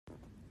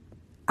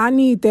I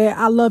need that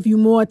I love you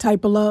more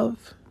type of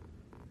love.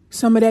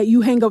 Some of that you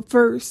hang up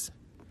first.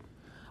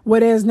 Where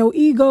there's no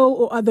ego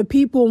or other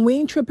people, and we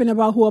ain't tripping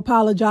about who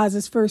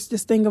apologizes first,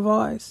 this thing of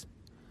ours.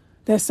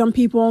 That some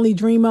people only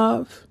dream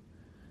of.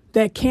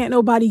 That can't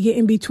nobody get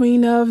in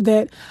between of.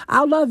 That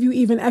I'll love you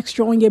even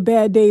extra on your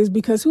bad days,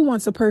 because who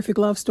wants a perfect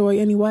love story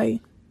anyway?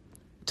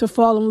 To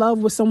fall in love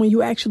with someone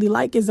you actually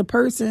like as a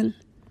person.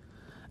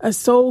 A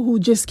soul who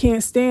just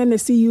can't stand to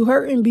see you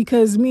hurting,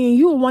 because me and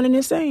you are one and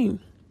the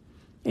same.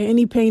 And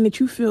any pain that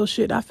you feel,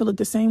 shit, I feel it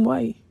the same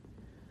way.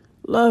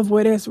 Love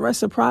where there's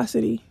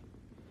reciprocity.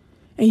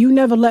 And you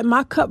never let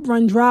my cup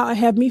run dry or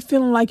have me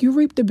feeling like you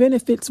reap the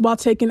benefits while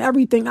taking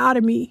everything out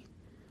of me.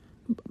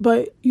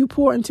 But you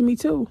pour into me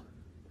too.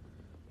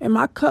 And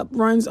my cup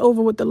runs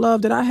over with the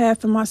love that I have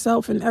for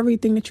myself and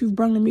everything that you've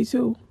brought to me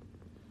too.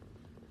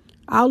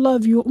 I'll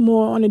love you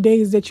more on the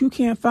days that you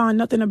can't find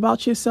nothing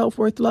about yourself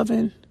worth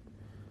loving.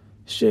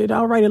 Shit,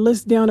 I'll write a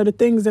list down of the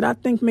things that I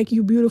think make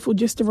you beautiful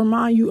just to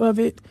remind you of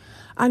it.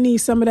 I need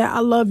some of that I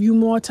love you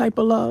more type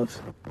of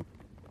love.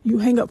 You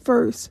hang up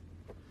first.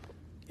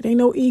 It ain't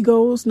no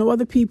egos, no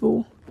other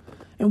people.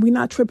 And we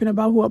not tripping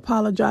about who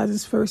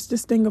apologizes first,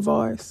 this thing of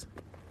ours.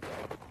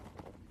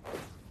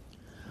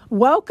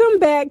 Welcome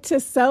back to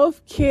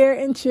Self-Care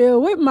and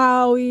Chill with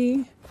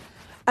Maui.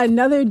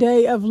 Another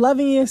day of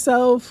loving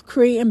yourself,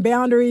 creating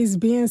boundaries,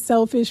 being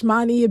selfish,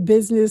 minding your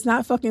business,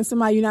 not fucking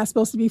somebody you're not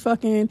supposed to be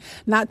fucking,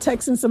 not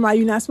texting somebody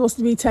you're not supposed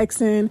to be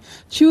texting,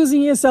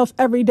 choosing yourself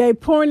every day,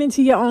 pouring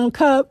into your own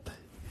cup.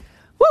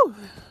 Woo!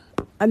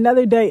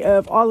 Another day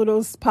of all of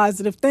those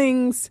positive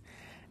things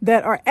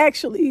that are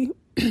actually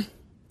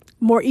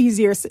more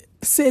easier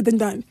said than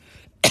done.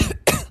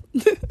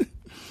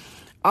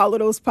 All of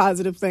those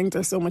positive things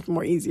are so much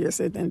more easier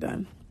said than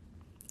done.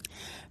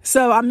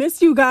 So I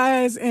missed you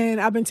guys, and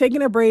I've been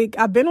taking a break.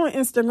 I've been on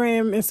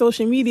Instagram and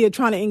social media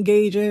trying to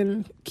engage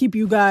and keep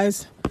you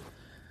guys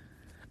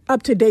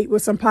up to date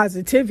with some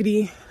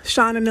positivity,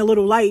 shining a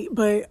little light.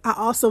 But I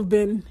also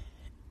been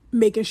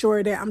making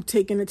sure that I'm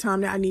taking the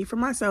time that I need for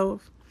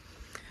myself.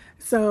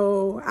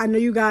 So I know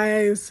you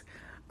guys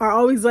are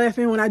always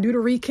laughing when I do the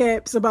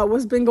recaps about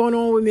what's been going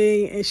on with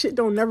me, and shit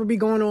don't never be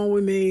going on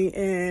with me.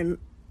 And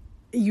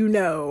you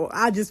know,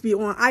 I just be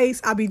on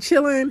ice. I be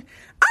chilling.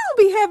 I don't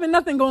be having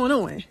nothing going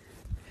on.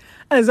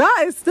 As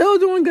I is still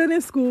doing good in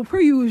school per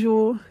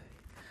usual.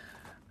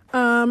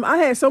 I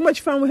had so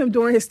much fun with him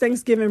during his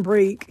Thanksgiving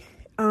break.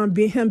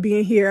 Him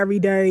being here every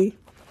day.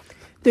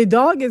 The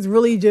dog is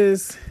really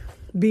just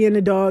being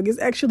the dog. It's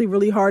actually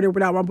really harder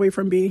without my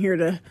boyfriend being here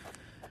to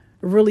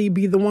really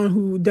be the one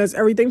who does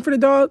everything for the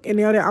dog. And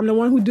now that I'm the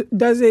one who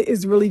does it,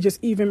 is really just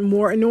even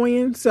more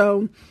annoying.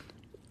 So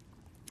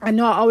I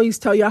know I always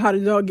tell y'all how the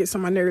dog gets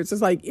on my nerves.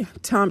 It's like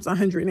times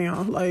 100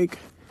 now. Like,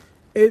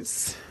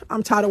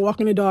 I'm tired of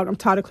walking the dog. I'm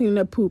tired of cleaning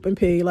up poop and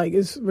pee. Like,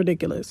 it's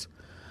ridiculous.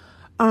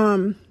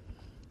 My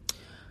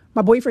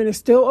boyfriend is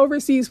still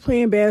overseas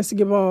playing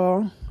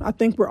basketball. I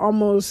think we're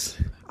almost,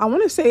 I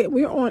want to say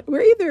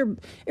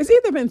it's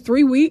either been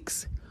 3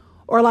 weeks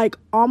or like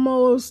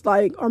almost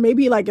like, or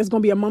maybe like it's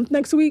going to be a month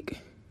next week.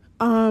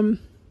 It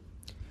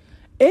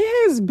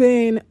has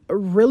been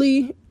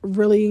really,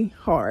 really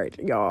hard,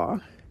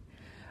 y'all.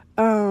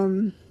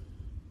 In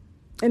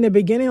the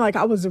beginning, like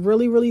I was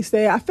really, really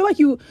sad. I feel like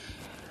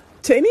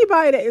to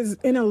anybody that is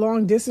in a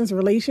long distance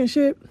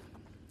relationship,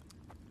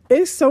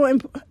 it's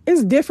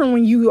different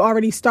when you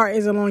already start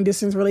as a long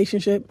distance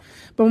relationship.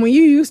 But when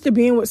you used to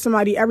being with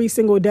somebody every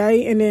single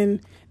day, and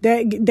then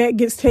that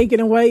gets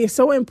taken away, it's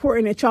so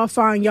important that y'all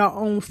find your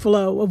own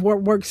flow of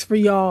what works for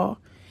y'all,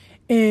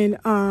 and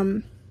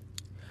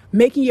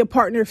making your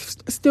partner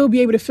still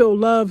be able to feel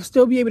love,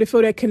 still be able to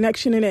feel that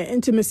connection and that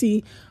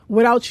intimacy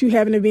without you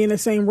having to be in the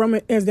same room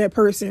as that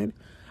person.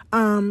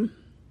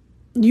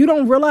 You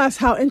don't realize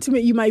how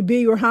intimate you might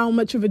be or how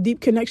much of a deep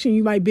connection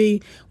you might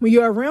be when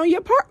you're around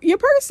your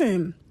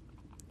person.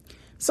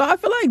 So I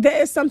feel like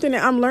that is something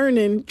that I'm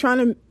learning,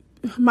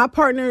 my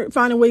partner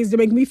finding ways to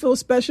make me feel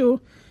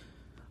special,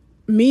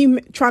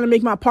 me trying to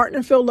make my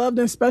partner feel loved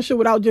and special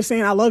without just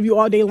saying I love you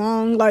all day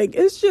long. Like,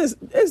 it's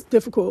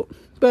difficult,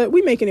 but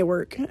we making it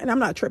work, and I'm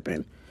not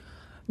tripping.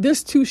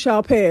 This too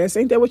shall pass.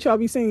 Ain't that what y'all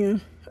be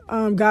saying?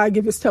 God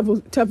give his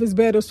toughest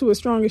battles to his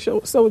strongest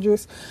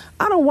soldiers.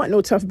 I don't want no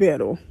tough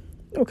battle.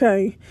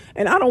 Okay.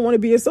 And I don't want to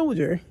be a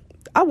soldier.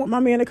 I want my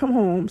man to come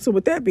home. So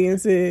with that being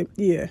said,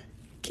 yeah,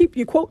 keep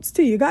your quotes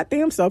to your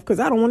goddamn self, because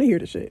I don't want to hear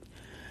the shit.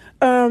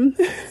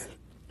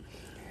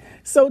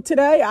 So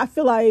today I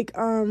feel like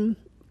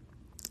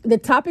the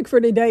topic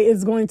for today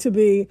is going to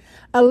be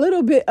a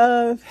little bit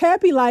of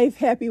happy life,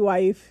 happy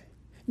wife.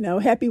 No,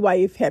 happy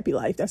wife, happy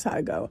life. That's how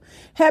I go.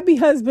 Happy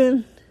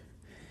husband,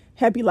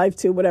 happy life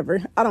too,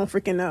 whatever. I don't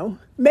freaking know.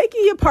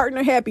 Making your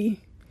partner happy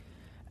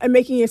and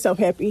making yourself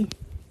happy.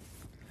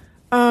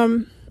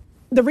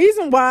 The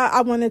reason why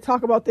I want to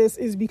talk about this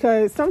is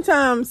because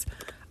sometimes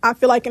I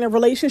feel like in a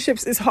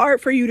relationships, it's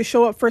hard for you to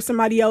show up for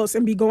somebody else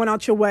and be going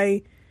out your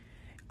way,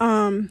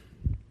 and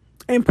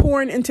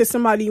pouring into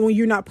somebody when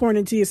you're not pouring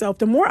into yourself.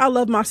 The more I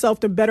love myself,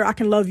 the better I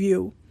can love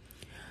you.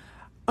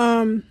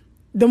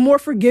 the more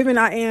forgiving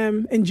I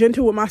am and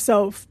gentle with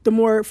myself, the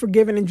more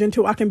forgiving and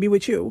gentle I can be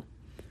with you.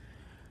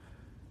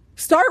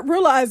 Start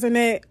realizing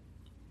that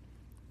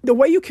the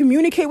way you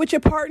communicate with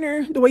your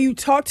partner, the way you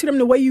talk to them,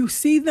 the way you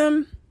see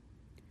them,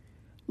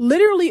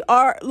 literally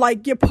are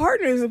like your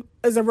partner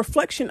is a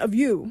reflection of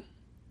you.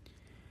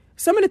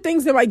 Some of the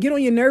things that might get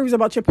on your nerves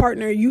about your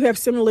partner, you have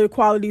similar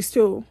qualities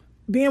too.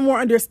 Being more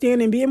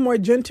understanding, being more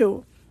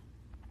gentle.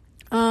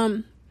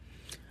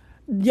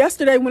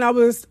 Yesterday when I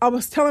was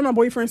telling my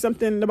boyfriend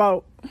something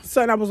about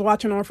something I was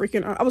watching on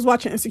I was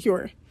watching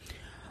Insecure.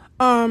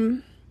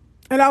 And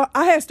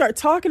I had started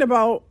talking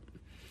about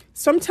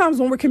sometimes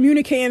when we're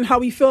communicating how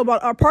we feel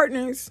about our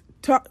partners,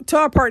 to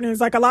our partners,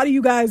 like a lot of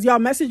you guys, y'all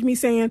message me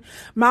saying,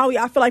 Maui,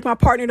 I feel like my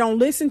partner don't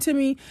listen to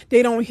me,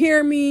 they don't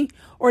hear me,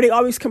 or they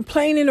always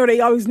complaining, or they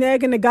always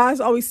nagging. The guys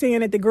always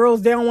saying that the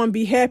girls, they don't want to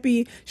be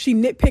happy, she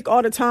nitpick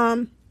all the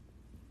time.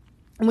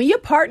 When your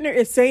partner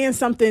is saying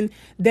something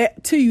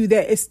that to you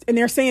that is, and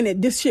they're saying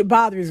that this shit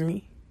bothers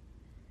me,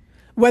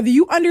 whether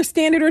you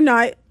understand it or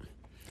not,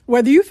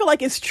 whether you feel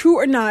like it's true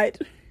or not,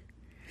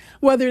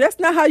 whether that's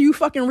not how you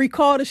fucking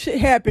recall the shit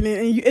happening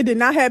and it did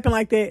not happen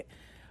like that,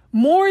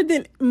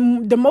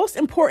 the most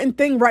important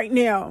thing right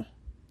now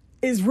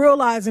is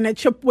realizing that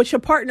what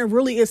your partner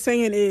really is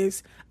saying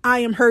is, I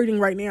am hurting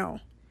right now.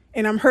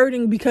 And I'm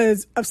hurting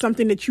because of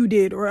something that you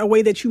did or a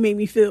way that you made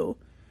me feel.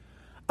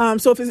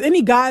 So if there's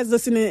any guys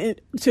listening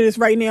to this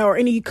right now or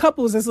any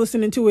couples that's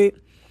listening to it,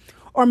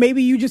 or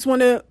maybe you just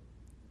want to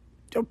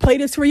play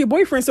this for your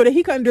boyfriend so that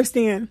he can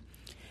understand.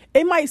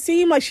 It might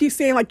seem like she's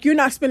saying like, you're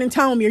not spending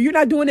time with me or you're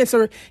not doing this,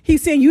 or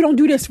he's saying you don't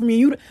do this for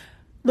me.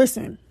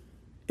 Listen,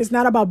 it's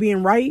not about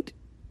being right.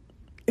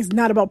 It's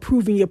not about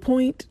proving your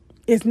point.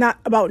 It's not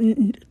about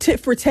tit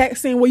for tat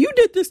saying, well, you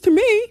did this to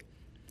me.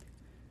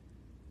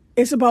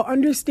 It's about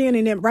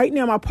understanding that right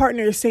now my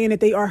partner is saying that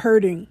they are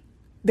hurting.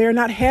 They're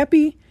not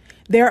happy.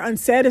 They're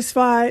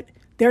unsatisfied.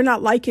 They're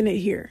not liking it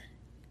here.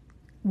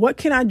 What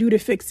can I do to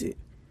fix it?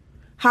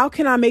 How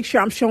can I make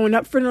sure I'm showing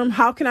up for them?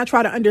 How can I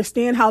try to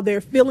understand how they're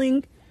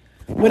feeling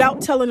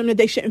without telling them that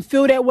they shouldn't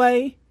feel that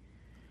way?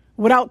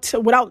 Without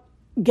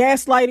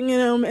gaslighting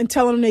them and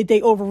telling them that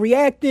they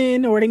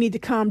overreacting or they need to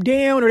calm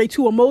down or they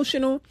too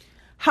emotional.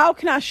 How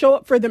can I show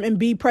up for them and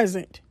be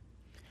present?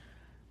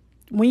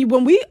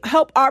 When we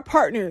help our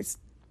partners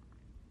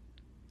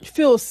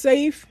feel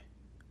safe,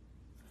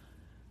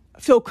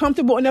 feel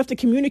comfortable enough to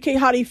communicate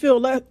how they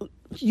feel,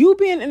 you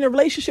being in a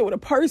relationship with a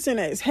person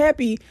that is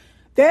happy,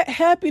 that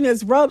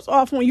happiness rubs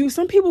off on you.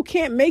 Some people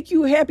can't make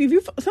you happy.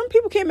 Some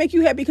people can't make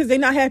you happy because they're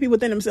not happy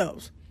within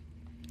themselves.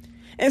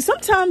 And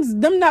sometimes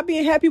them not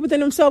being happy within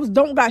themselves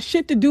don't got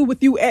shit to do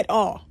with you at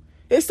all.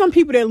 There's some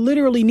people that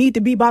literally need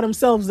to be by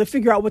themselves to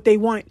figure out what they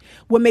want,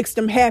 what makes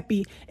them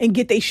happy, and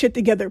get their shit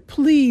together.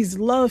 Please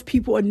love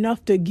people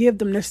enough to give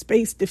them the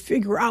space to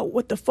figure out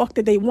what the fuck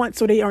that they want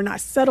so they are not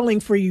settling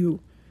for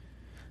you.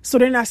 So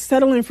they're not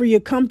settling for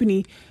your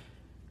company.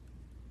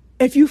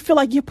 If you feel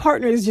like your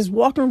partner is just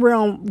walking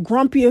around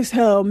grumpy as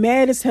hell,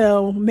 mad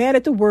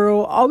at the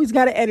world, always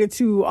got an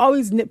attitude,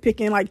 always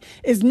nitpicking, like,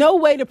 there's no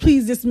way to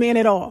please this man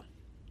at all.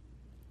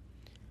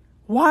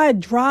 Why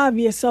drive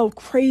yourself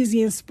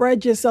crazy and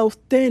spread yourself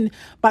thin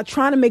by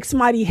trying to make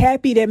somebody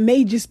happy that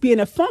may just be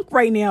in a funk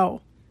right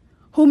now,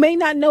 who may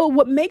not know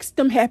what makes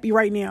them happy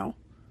right now,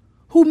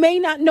 who may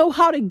not know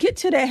how to get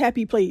to that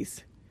happy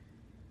place?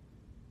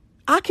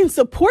 I can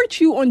support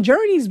you on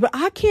journeys, but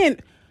I can't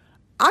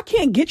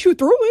get you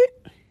through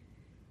it.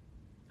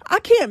 I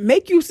can't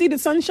make you see the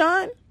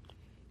sunshine.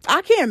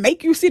 I can't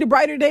make you see the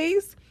brighter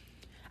days.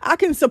 I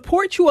can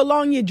support you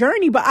along your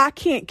journey, but I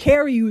can't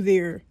carry you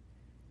there.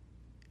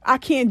 I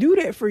can't do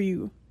that for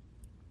you.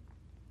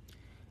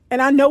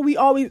 And I know we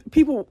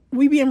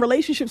be in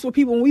relationships with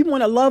people and we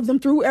want to love them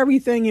through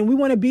everything. And we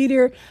want to be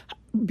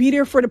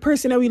there for the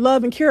person that we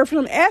love and care for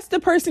them. Ask the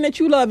person that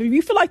you love. If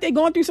you feel like they're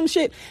going through some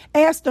shit,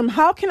 ask them,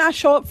 how can I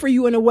show up for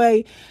you in a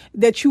way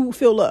that you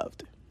feel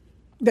loved,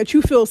 that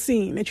you feel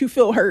seen, that you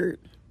feel heard?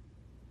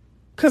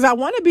 Because I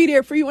want to be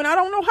there for you and I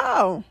don't know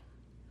how.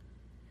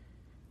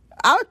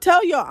 I'll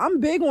tell y'all, I'm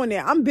big on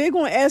that. I'm big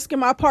on asking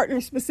my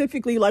partner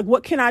specifically, like,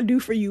 what can I do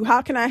for you?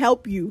 How can I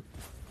help you?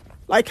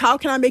 Like, how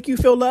can I make you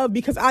feel loved?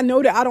 Because I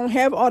know that I don't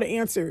have all the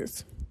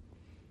answers.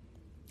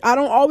 I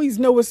don't always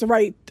know what's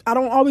right. I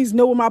don't always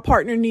know what my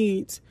partner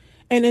needs.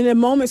 And in the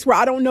moments where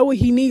I don't know what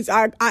he needs,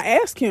 I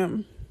ask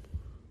him,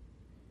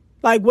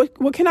 like,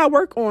 what can I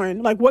work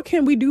on? Like, what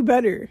can we do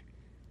better?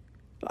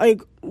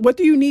 Like, what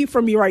do you need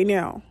from me right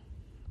now?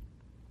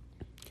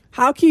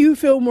 How can you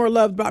feel more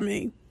loved by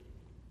me?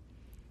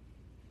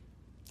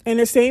 And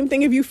the same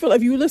thing if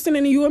you listening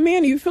and you a man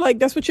and you feel like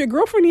that's what your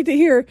girlfriend need to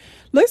hear,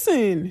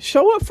 listen,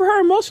 show up for her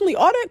emotionally.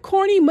 All that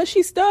corny,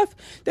 mushy stuff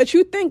that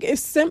you think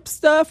is simp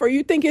stuff or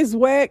you think is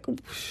whack.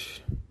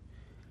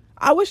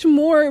 I wish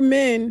more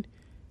men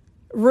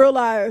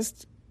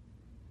realized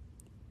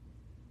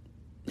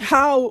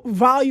how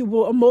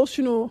valuable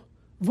emotional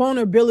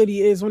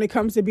vulnerability is when it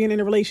comes to being in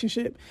a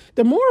relationship.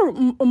 The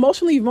more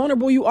emotionally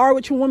vulnerable you are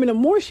with your woman, the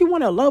more she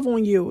want to love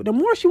on you, the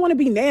more she want to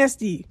be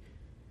nasty.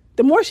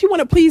 The more she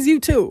want to please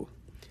you too.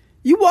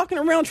 You walking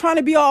around trying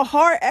to be all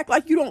hard, act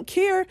like you don't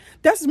care.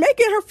 That's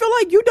making her feel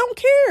like you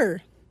don't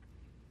care.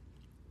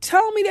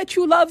 Tell me that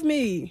you love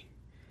me.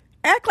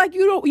 Act like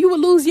you would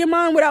lose your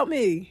mind without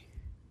me.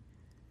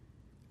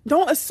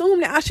 Don't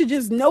assume that I should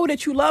just know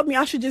that you love me.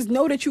 I should just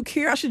know that you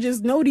care. I should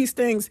just know these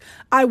things.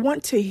 I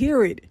want to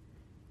hear it.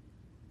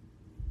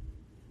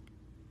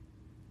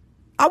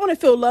 I want to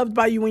feel loved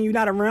by you when you're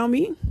not around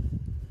me.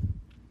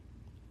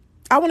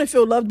 I want to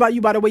feel loved by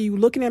you by the way you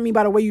looking at me,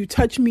 by the way you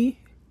touch me,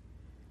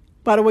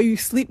 by the way you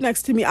sleep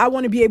next to me. I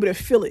want to be able to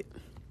feel it.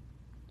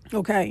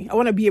 Okay. I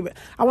want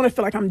to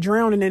feel like I'm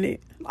drowning in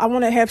it. I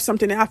want to have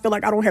something that I feel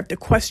like I don't have to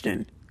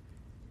question.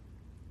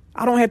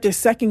 I don't have to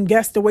second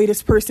guess the way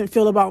this person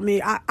feel about me.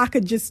 I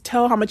could just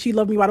tell how much he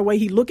loved me by the way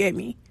he look at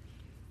me.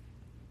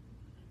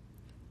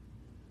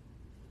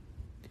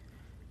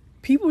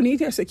 People need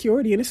that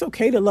security, and it's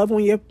okay to love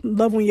on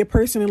your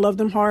person and love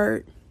them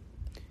hard.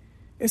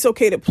 It's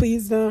okay to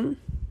please them.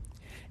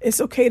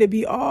 It's okay to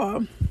be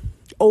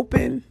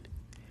open,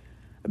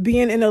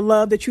 being in a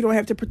love that you don't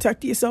have to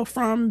protect yourself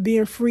from,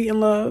 being free in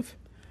love.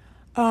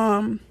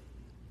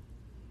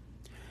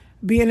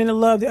 Being in a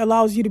love that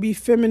allows you to be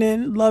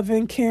feminine,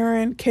 loving,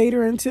 caring,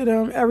 catering to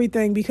them,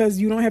 everything, because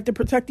you don't have to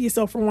protect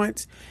yourself for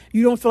once.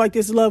 You don't feel like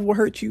this love will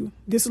hurt you.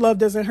 This love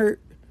doesn't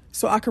hurt,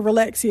 so I can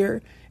relax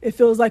here. It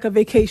feels like a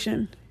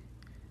vacation.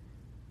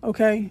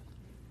 Okay?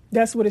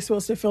 That's what it's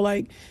supposed to feel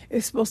like.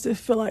 It's supposed to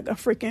feel like a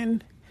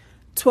freaking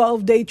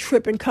 12-day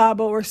trip in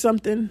Cabo or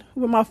something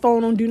with my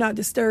phone on Do Not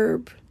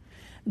Disturb,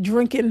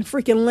 drinking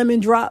freaking lemon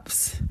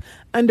drops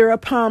under a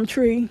palm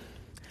tree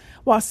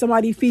while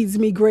somebody feeds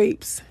me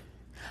grapes.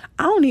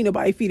 I don't need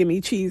nobody feeding me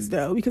cheese,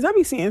 though, because I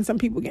be seeing some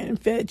people getting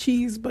fed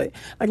cheese, but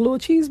like little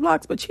cheese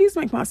blocks, but cheese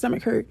makes my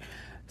stomach hurt.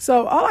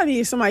 So all I need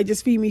is somebody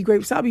just feed me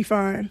grapes. I'll be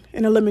fine.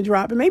 And a lemon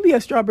drop and maybe a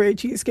strawberry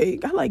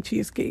cheesecake. I like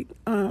cheesecake.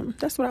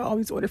 That's what I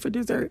always order for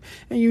dessert.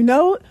 And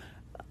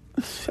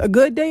a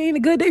good day ain't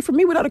a good day for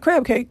me without a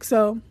crab cake.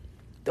 So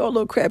throw a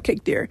little crab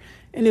cake there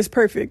and it's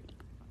perfect.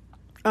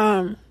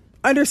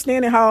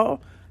 Understanding how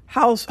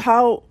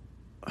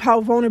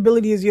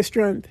vulnerability is your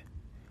strength.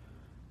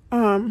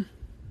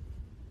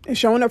 And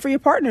showing up for your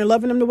partner,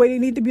 loving them the way they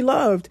need to be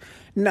loved,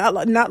 not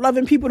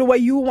loving people the way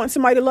you want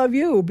somebody to love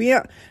you,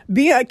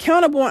 being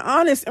accountable and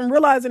honest, and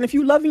realizing if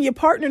you loving your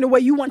partner the way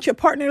you want your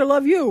partner to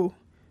love you,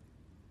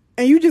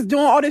 and you just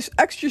doing all this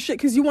extra shit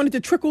because you want it to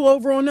trickle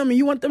over on them and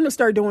you want them to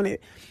start doing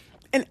it,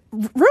 and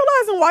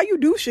realizing why you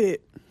do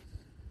shit.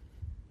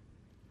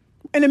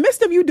 In the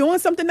midst of you doing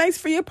something nice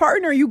for your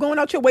partner, or you going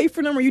out your way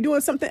for them, or you doing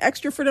something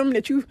extra for them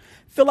that you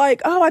feel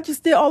like, oh, I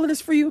just did all of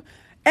this for you.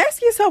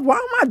 Ask yourself, why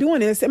am I doing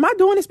this? Am I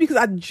doing this because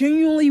I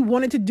genuinely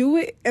wanted to do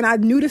it and I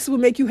knew this would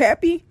make you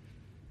happy?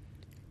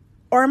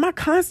 Or am I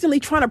constantly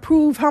trying to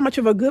prove how much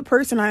of a good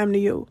person I am to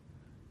you?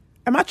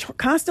 Am I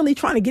constantly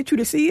trying to get you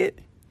to see it?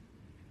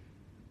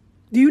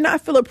 Do you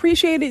not feel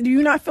appreciated? Do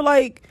you not feel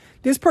like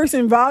this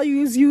person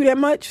values you that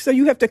much, so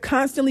you have to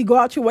constantly go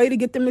out your way to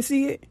get them to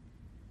see it?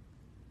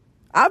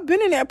 I've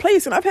been in that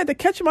place and I've had to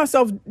catch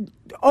myself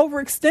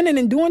overextending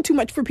and doing too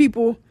much for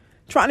people,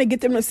 trying to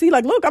get them to see,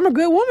 like, look, I'm a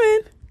good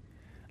woman.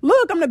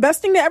 Look, I'm the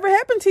best thing that ever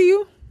happened to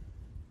you.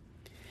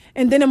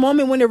 And then a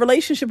moment when the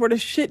relationship or the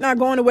shit not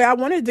going the way I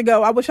wanted it to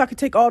go, I wish I could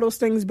take all those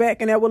things back,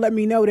 and that would let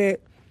me know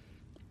that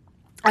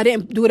I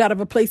didn't do it out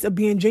of a place of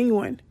being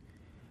genuine.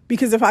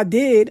 Because if I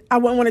did, I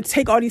wouldn't want to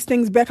take all these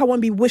things back. I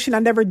wouldn't be wishing I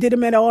never did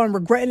them at all and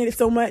regretting it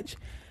so much.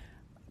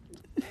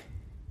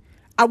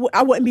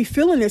 I wouldn't be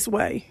feeling this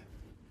way.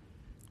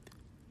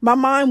 My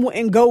mind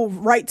wouldn't go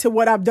right to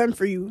what I've done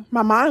for you.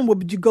 My mind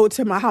would go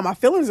to how my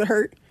feelings are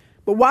hurt.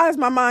 But why is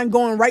my mind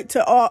going right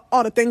to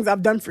all the things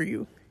I've done for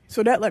you?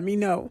 So that let me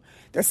know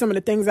that some of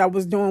the things I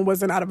was doing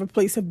wasn't out of a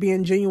place of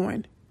being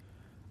genuine.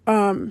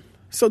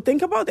 So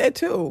think about that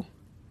too.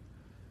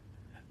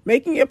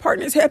 Making your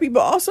partners happy,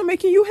 but also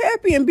making you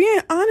happy, and being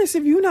honest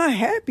if you're not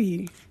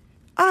happy.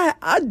 I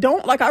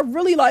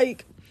really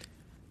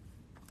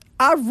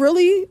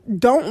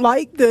don't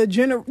like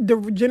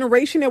the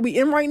generation that we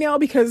in right now,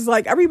 because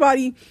like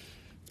everybody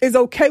is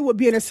okay with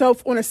being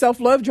on a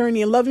self-love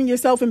journey and loving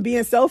yourself and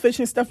being selfish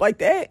and stuff like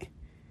that.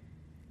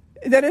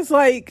 That is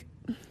like,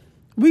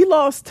 we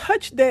lost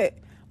touch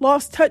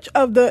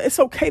of the, it's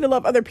okay to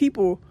love other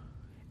people.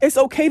 It's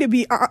okay to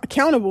be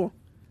accountable.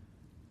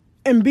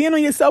 And being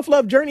on your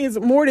self-love journey is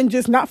more than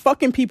just not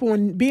fucking people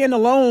and being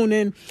alone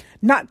and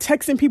not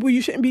texting people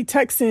you shouldn't be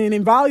texting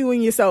and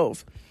valuing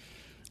yourself.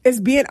 It's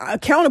being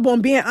accountable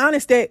and being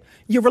honest that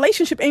your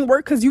relationship ain't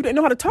work because you didn't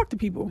know how to talk to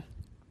people.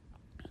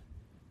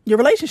 Your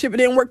relationship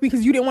didn't work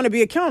because you didn't want to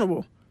be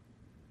accountable,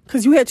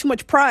 because you had too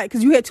much pride,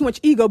 because you had too much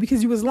ego,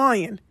 because you was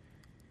lying.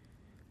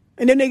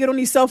 And then they get on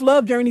these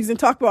self-love journeys and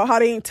talk about how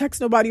they ain't text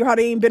nobody or how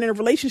they ain't been in a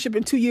relationship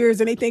in 2 years,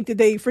 and they think that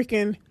they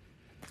freaking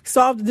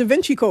solved the Da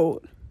Vinci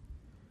Code.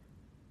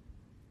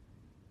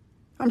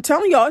 I'm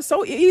telling y'all, it's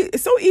so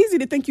easy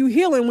to think you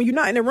healing when you're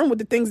not in the room with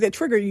the things that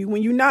trigger you,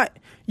 when you're not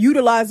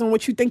utilizing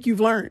what you think you've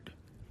learned.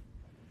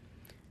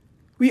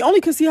 We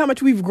only can see how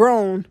much we've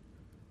grown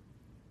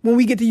when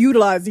we get to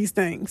utilize these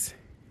things.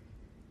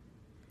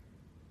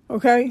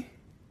 Okay?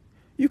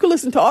 You can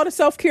listen to all the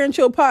self-care and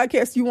chill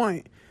podcasts you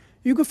want.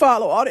 You can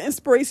follow all the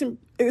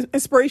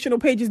inspirational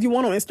pages you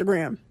want on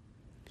Instagram.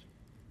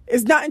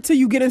 It's not until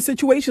you get in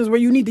situations where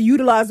you need to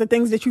utilize the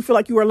things that you feel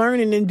like you are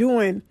learning and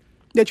doing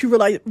that you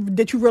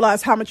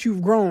realize how much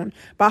you've grown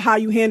by how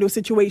you handle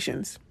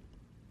situations,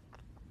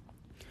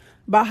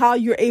 by how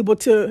you're able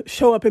to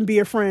show up and be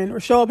a friend or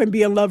show up and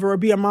be a lover or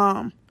be a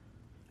mom.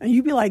 And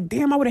you be like,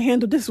 damn, I would have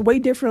handled this way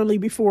differently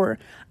before.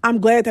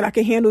 I'm glad that I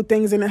can handle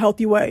things in a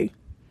healthy way.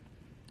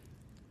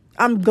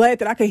 I'm glad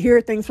that I can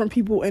hear things from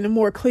people in a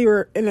more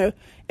clearer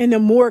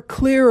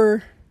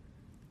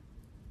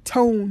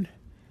tone.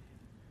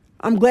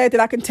 I'm glad that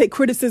I can take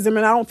criticism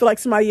and I don't feel like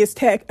somebody is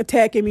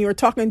attacking me or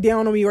talking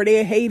down on me or they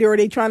a hater or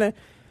they trying to.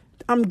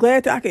 I'm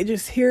glad that I can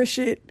just hear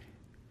shit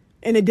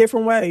in a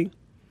different way.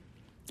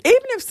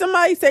 Even if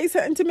somebody says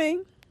something to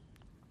me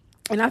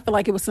and I feel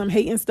like it was some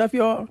hating stuff,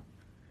 y'all.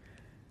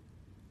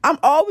 I'm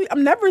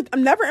never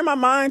in my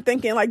mind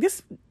thinking like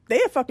this,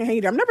 they a fucking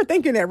hater. I'm never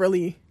thinking that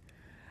really.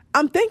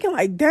 I'm thinking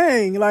like,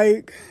 dang,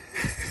 like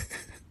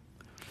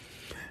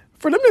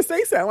for them to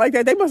say something like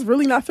that, they must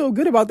really not feel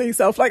good about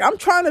themselves. Like I'm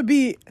trying to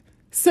be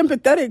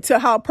sympathetic to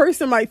how a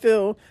person might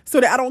feel so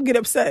that I don't get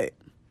upset.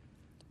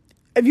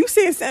 If you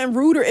say something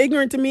rude or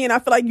ignorant to me and I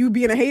feel like you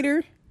being a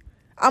hater,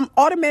 I'm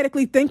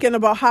automatically thinking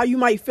about how you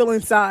might feel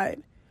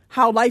inside,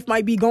 how life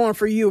might be going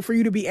for you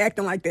to be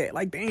acting like that.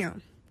 Like,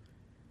 damn,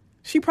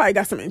 she probably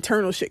got some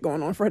internal shit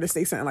going on for her to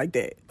say something like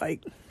that.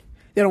 Like,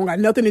 that don't got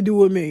nothing to do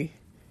with me.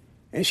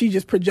 And she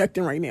just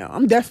projecting right now.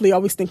 I'm definitely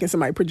always thinking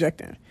somebody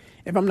projecting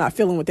if I'm not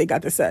feeling what they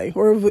got to say.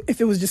 Or if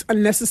it was just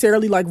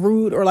unnecessarily like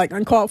rude or like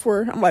uncalled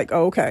for, I'm like,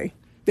 oh, okay.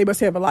 They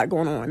must have a lot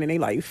going on in their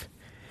life.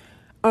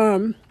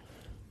 And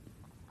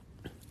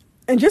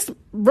just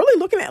really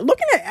looking at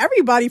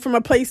everybody from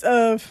a place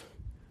of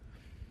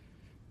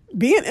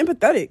being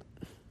empathetic.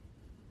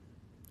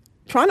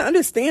 Trying to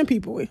understand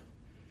people.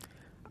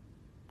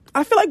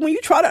 I feel like when you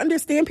try to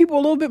understand people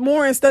a little bit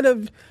more instead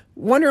of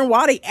wondering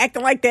why they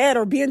acting like that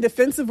or being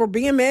defensive or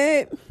being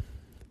mad,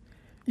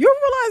 you'll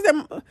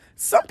realize that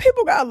some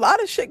people got a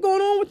lot of shit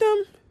going on with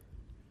them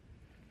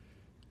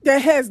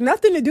that has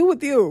nothing to do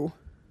with you.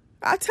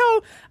 I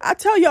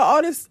tell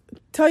y'all this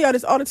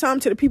all the time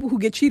to the people who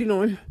get cheated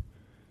on.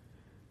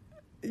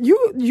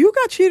 You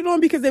got cheated on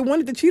because they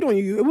wanted to cheat on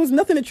you. It was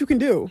nothing that you can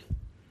do.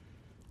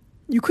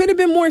 You could have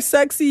been more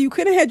sexy. You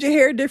could have had your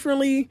hair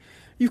differently.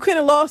 You could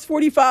have lost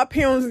 45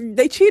 pounds.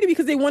 They cheated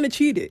because they wanted to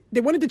cheat.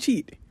 They wanted to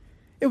cheat.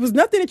 It was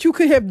nothing that you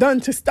could have done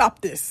to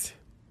stop this.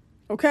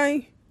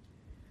 Okay?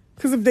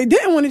 Because if they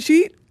didn't want to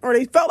cheat, or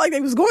they felt like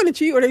they was going to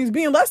cheat, or they was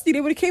being lusty,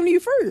 they would have came to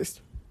you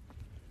first.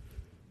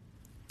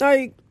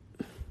 Like,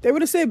 they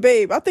would have said,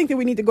 babe, I think that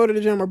we need to go to the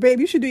gym, or babe,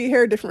 you should do your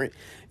hair different.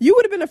 You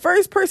would have been the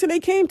first person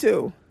they came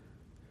to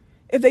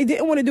if they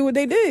didn't want to do what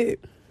they did.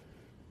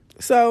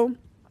 So,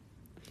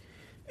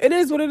 it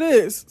is what it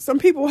is. Some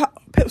people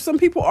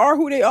are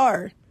who they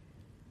are.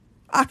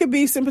 I could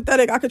be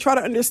sympathetic. I could try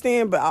to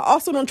understand, but I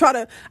also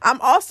I'm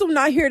also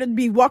not here to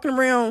be walking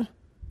around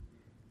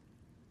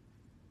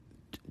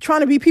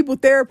trying to be people's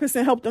therapist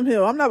and help them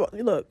heal.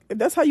 Look, if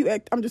that's how you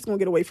act, I'm just going to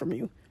get away from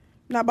you.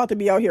 I'm not about to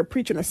be out here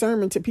preaching a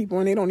sermon to people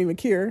and they don't even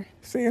care.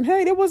 Saying,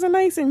 hey, that wasn't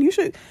nice and you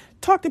should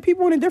talk to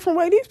people in a different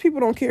way. These people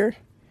don't care.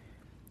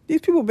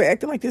 These people have been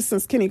acting like this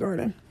since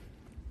kindergarten.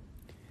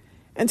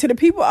 And to the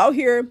people out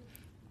here,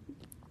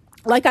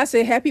 like I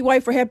said, happy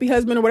wife or happy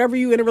husband or whatever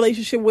you in a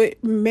relationship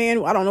with,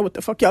 man, I don't know what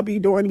the fuck y'all be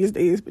doing these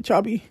days, but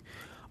y'all be,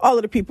 all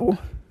of the people.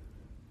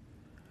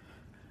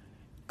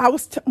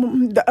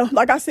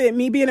 Like I said,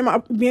 me being in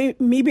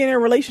a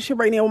relationship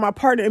right now with my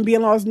partner and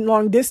being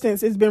long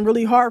distance, it's been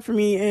really hard for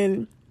me.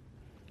 And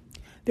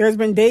there's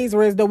been days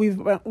where as though it's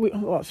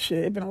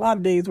been a lot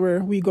of days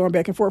where we going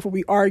back and forth, or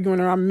we arguing,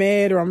 or I'm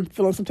mad, or I'm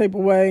feeling some type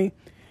of way,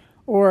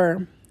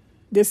 or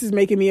this is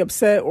making me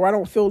upset, or I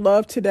don't feel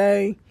loved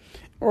today.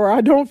 Or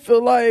I don't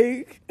feel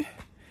like,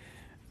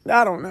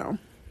 I don't know.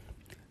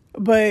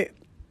 But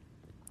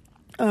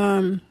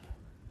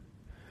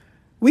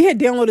we had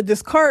downloaded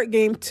this card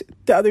game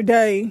the other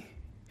day.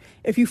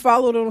 If you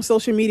follow it on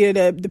social media,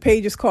 the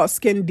page is called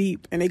Skin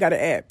Deep, and they got an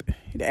app.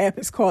 The app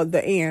is called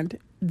the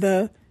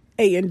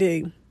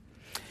A&D.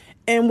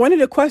 And one of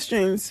the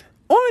questions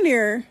on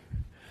there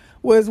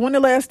was, when the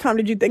last time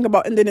did you think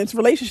about ending this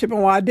relationship,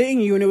 and why didn't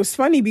you? And it was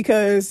funny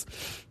because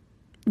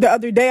the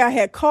other day I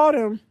had called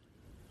him.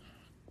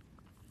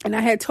 And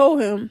I had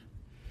told him,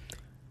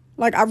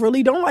 like, I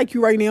really don't like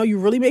you right now. You're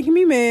really making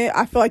me mad.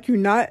 I feel like you're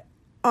not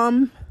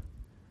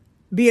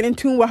being in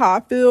tune with how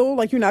I feel.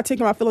 Like, you're not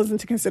taking my feelings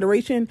into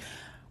consideration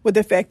with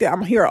the fact that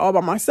I'm here all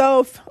by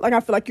myself. Like, I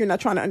feel like you're not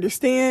trying to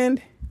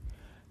understand.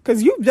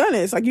 Because you've done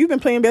this. Like, you've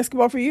been playing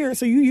basketball for years.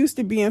 So you used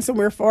to being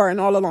somewhere far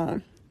and all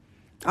alone.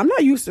 I'm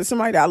not used to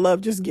somebody that I love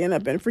just getting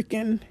up and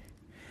freaking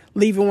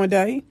leaving one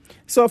day.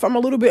 So if I'm a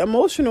little bit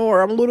emotional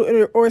or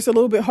it's a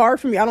little bit hard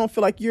for me, I don't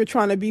feel like you're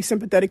trying to be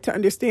sympathetic to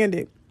understand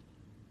it.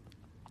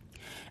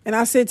 And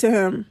I said to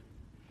him,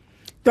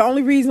 the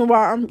only reason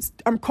why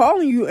I'm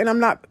calling you and I'm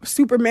not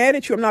super mad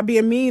at you, I'm not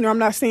being mean, or I'm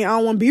not saying I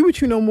don't want to be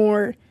with you no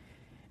more,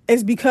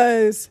 is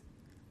because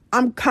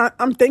I'm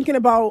thinking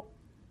about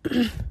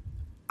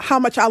how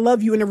much I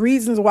love you and the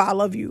reasons why I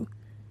love you.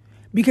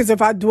 Because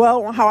if I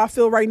dwell on how I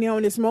feel right now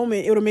in this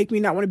moment, it'll make me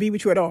not want to be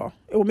with you at all.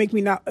 It will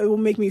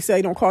make me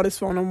say, don't call this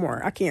phone no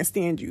more. I can't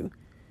stand you.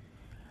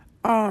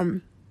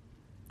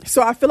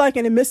 So I feel like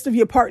in the midst of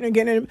your partner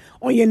getting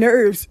on your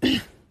nerves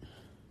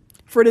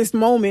for this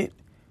moment,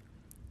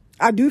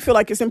 I do feel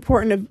like it's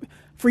important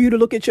for you to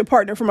look at your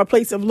partner from a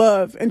place of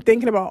love and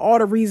thinking about all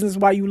the reasons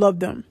why you love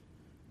them.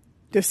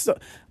 Just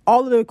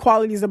all of the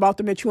qualities about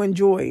them that you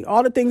enjoy,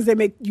 all the things that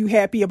make you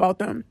happy about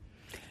them.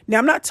 Now,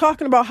 I'm not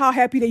talking about how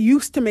happy they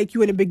used to make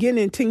you in the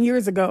beginning 10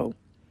 years ago.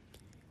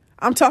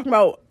 I'm talking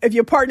about if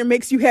your partner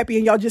makes you happy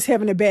and y'all just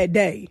having a bad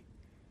day.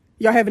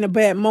 Y'all having a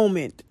bad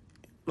moment.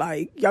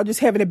 Like, y'all just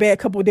having a bad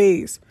couple of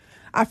days.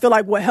 I feel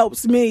like what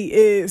helps me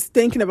is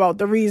thinking about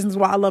the reasons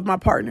why I love my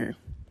partner.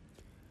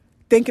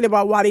 Thinking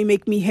about why they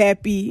make me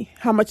happy,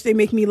 how much they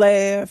make me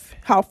laugh,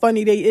 how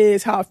funny they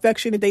is, how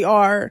affectionate they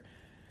are,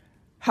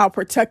 how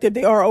protective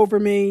they are over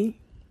me,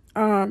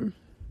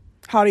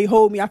 how they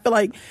hold me. I feel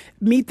like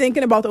me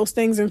thinking about those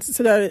things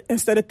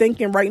instead of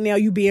thinking right now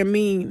you being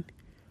mean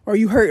or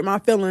you hurt my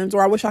feelings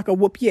or I wish I could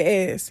whoop your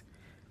ass.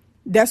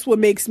 That's what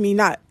makes me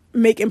not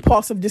make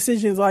impulsive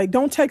decisions like,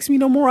 don't text me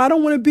no more. I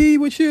don't want to be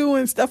with you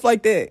and stuff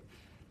like that.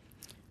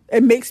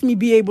 It makes me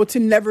be able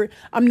to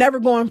I'm never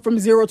going from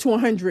 0 to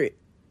 100,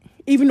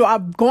 even though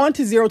I've gone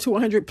to 0 to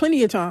 100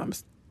 plenty of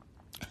times.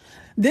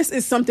 This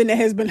is something that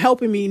has been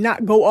helping me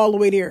not go all the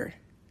way there.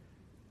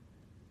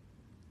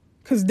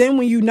 Because then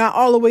when you're not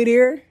all the way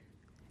there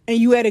and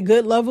you at a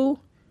good level,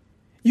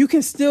 you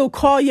can still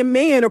call your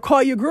man or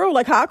call your girl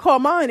like how I call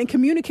mine and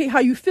communicate how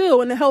you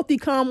feel in a healthy,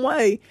 calm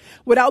way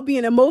without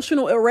being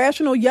emotional,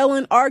 irrational,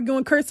 yelling,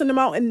 arguing, cursing them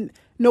out. And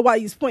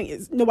nobody's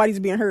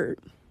being heard.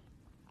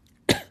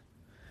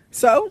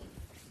 So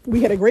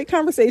we had a great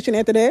conversation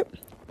after that.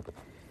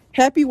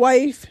 Happy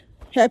wife,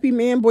 happy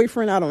man,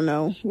 boyfriend, I don't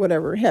know,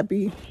 whatever.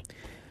 Happy.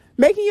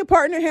 Making your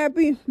partner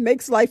happy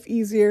makes life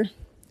easier.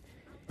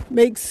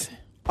 Makes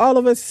all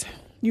of us,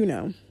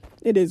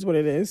 it is what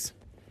it is.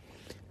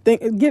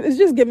 It's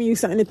just giving you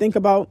something to think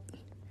about.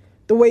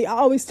 The way I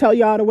always tell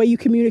y'all, the way you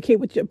communicate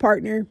with your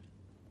partner,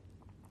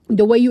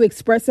 the way you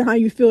express how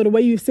you feel, the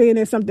way you saying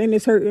there's something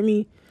that's hurting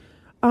me.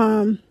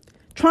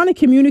 Trying to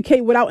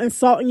communicate without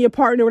insulting your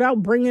partner,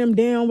 without bringing them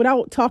down,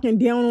 without talking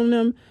down on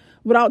them,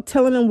 without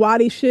telling them why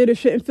they should or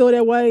shouldn't feel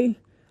that way.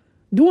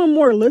 Doing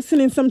more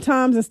listening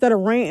sometimes instead of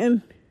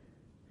ranting.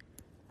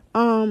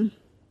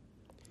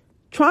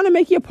 Trying to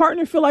make your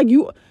partner feel like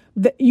you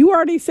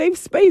are a safe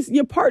space.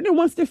 Your partner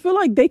wants to feel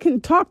like they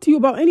can talk to you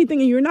about anything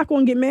and you're not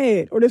going to get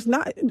mad or this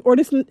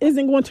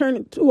isn't going to turn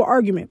into an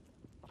argument.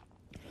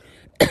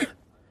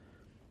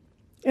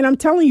 And I'm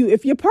telling you,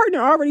 if your partner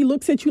already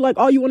looks at you like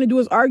all you want to do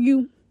is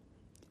argue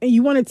and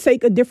you want to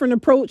take a different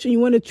approach and you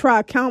want to try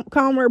a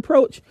calmer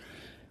approach,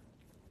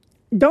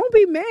 don't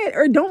be mad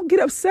or don't get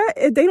upset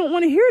if they don't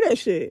want to hear that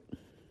shit.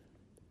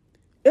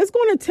 It's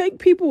going to take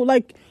people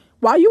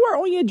while you are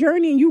on your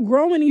journey and you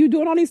growing and you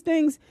doing all these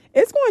things,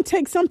 it's going to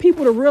take some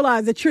people to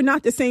realize that you're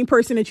not the same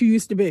person that you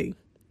used to be.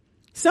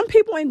 Some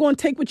people ain't going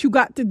to take what you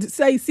got to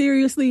say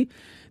seriously.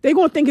 They're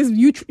going to think it's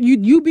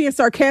you being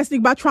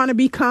sarcastic by trying to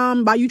be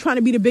calm, by you trying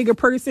to be the bigger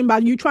person, by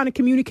you trying to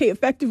communicate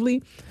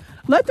effectively.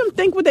 Let them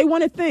think what they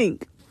want to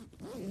think.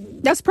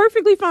 That's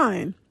perfectly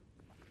fine.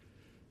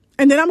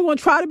 And then I'm going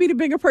to try to be the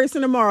bigger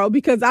person tomorrow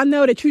because I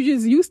know that you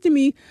just used to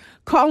me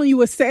calling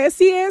you a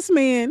sassy ass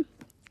man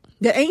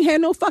that ain't had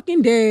no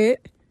fucking dad,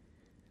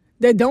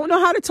 that don't know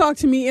how to talk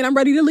to me, and I'm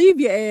ready to leave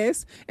your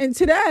ass. And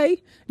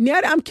today, now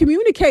that I'm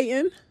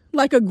communicating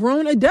like a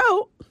grown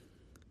adult,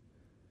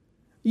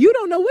 you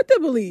don't know what to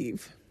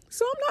believe.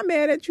 So I'm not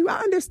mad at you. I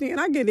understand.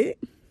 I get it.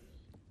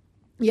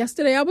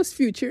 Yesterday I was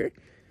Future.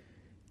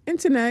 And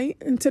today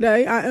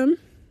I am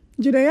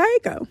Jhené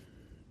Aiko.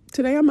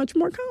 Today I'm much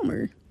more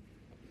calmer.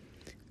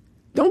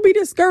 Don't be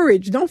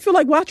discouraged. Don't feel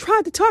like, well, I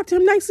tried to talk to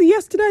him nicely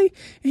yesterday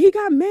and he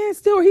got mad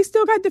still. Or he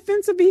still got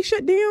defensive. He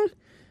shut down.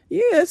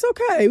 Yeah, it's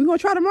okay. We're going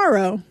to try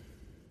tomorrow.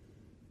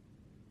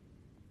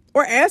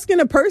 Or asking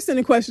a person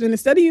a question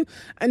instead of you.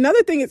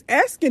 Another thing is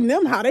asking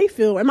them how they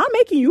feel. Am I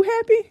making you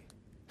happy?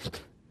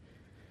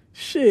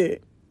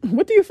 Shit.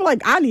 What do you feel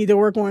like I need to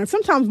work on?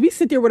 Sometimes we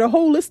sit there with a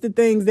whole list of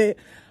things that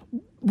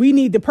we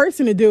need the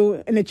person to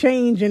do and to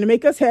change and to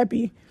make us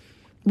happy.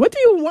 What do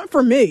you want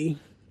from me?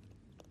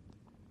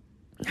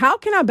 How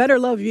can I better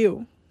love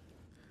you?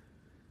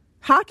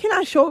 How can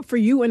I show up for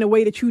you in the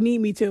way that you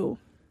need me to?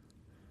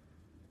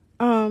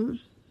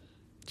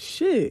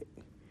 Shit.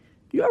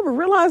 You ever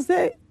realize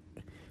that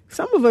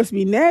some of us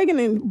be nagging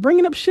and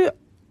bringing up shit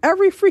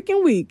every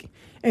freaking week,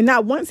 and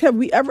not once have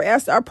we ever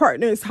asked our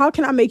partners, how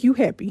can I make you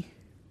happy?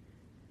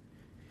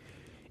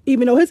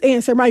 Even though his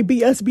answer might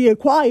be us being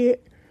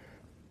quiet,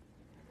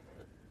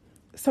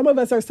 some of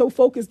us are so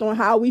focused on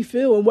how we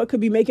feel and what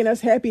could be making us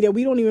happy that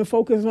we don't even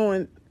focus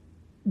on,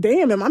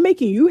 damn, am I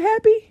making you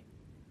happy?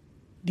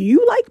 Do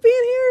you like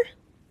being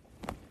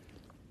here?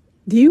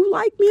 Do you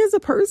like me as a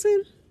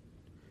person?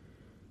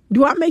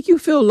 Do I make you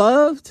feel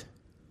loved?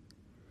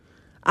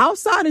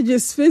 outside of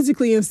just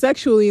physically and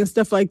sexually and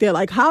stuff like that,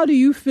 like, how do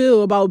you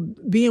feel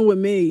about being with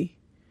me?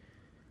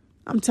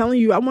 I'm telling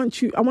you, I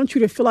want you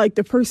to feel like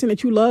the person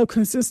that you love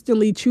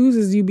consistently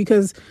chooses you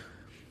because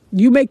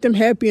you make them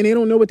happy and they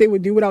don't know what they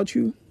would do without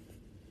you.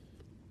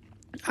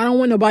 I don't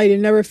want nobody to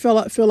never feel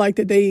like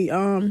that they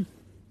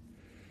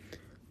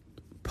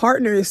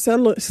partner is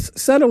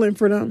settling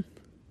for them.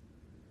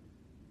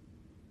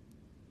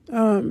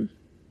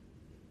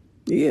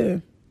 Yeah.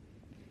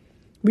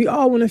 We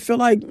all want to feel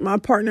like my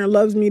partner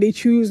loves me, they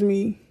choose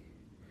me.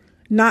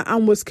 Not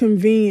I'm what's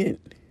convenient.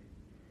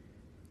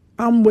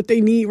 I'm what they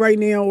need right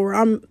now, or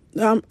I'm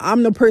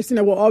the person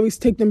that will always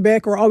take them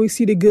back or always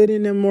see the good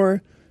in them,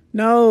 or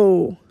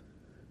no.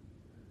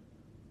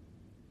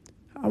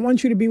 I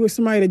want you to be with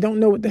somebody that don't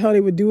know what the hell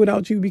they would do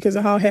without you because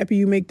of how happy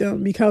you make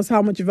them, because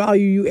how much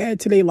value you add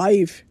to their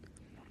life.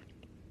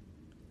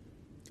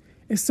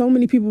 And so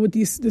many people with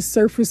this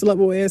surface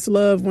level ass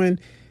love when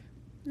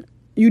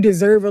you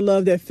deserve a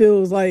love that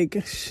feels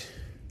like,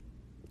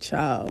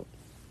 child,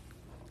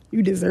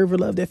 you deserve a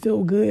love that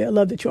feels good, a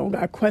love that you don't got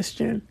to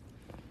question.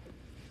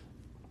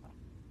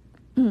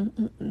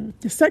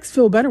 The sex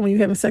feel better when you're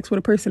having sex with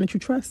a person that you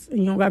trust and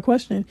you don't got to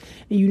question.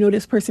 And you know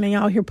this person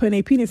ain't out here putting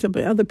their penis up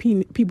in other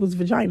people's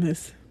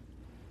vaginas.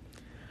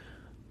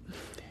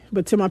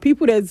 But to my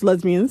people that's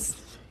lesbians,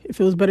 it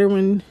feels better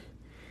when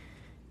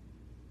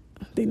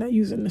they're not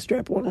using the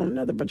strap on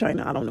another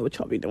vagina. I don't know what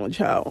y'all be doing,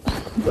 child.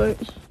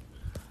 But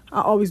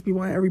I always be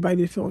wanting everybody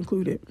to feel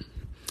included.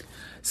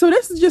 So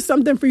this is just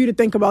something for you to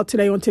think about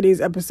today on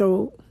today's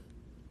episode.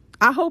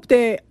 I hope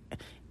that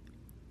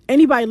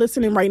anybody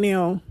listening right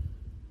now,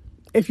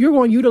 if you're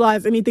going to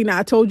utilize anything that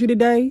I told you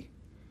today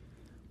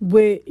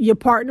with your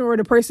partner or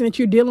the person that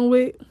you're dealing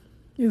with,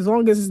 as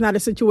long as it's not a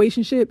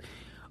situationship,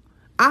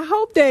 I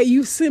hope that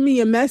you send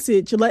me a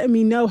message letting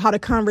me know how the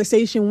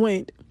conversation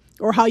went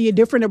or how your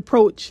different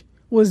approach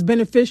was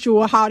beneficial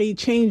or how they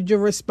changed or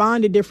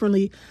responded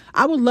differently.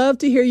 I would love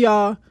to hear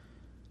y'all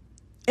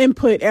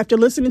input after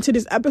listening to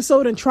this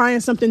episode and trying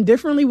something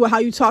differently with how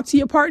you talk to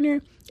your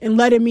partner and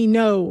letting me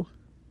know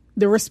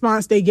the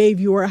response they gave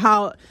you or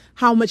how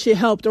much it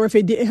helped or if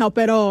it didn't help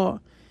at all.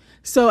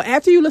 So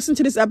after you listen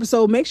to this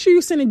episode, make sure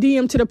you send a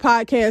DM to the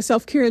podcast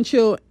Self-Care and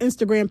Chill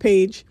Instagram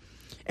page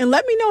and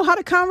let me know how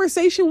the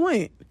conversation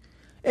went.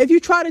 If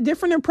you tried a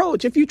different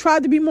approach, if you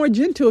tried to be more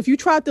gentle, if you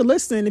tried to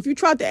listen, if you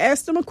tried to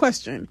ask them a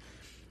question,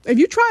 if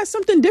you tried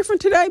something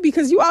different today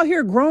because you out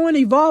here growing,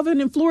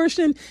 evolving, and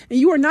flourishing, and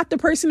you are not the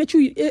person that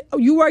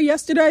you were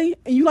yesterday,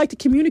 and you like to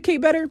communicate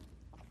better,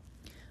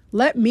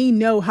 let me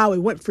know how it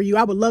went for you.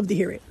 I would love to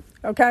hear it.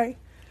 Okay?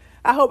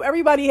 I hope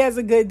everybody has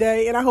a good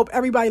day, and I hope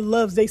everybody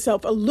loves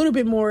themselves a little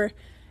bit more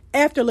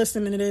after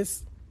listening to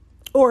this,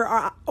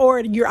 or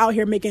you're out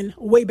here making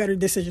way better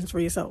decisions for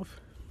yourself.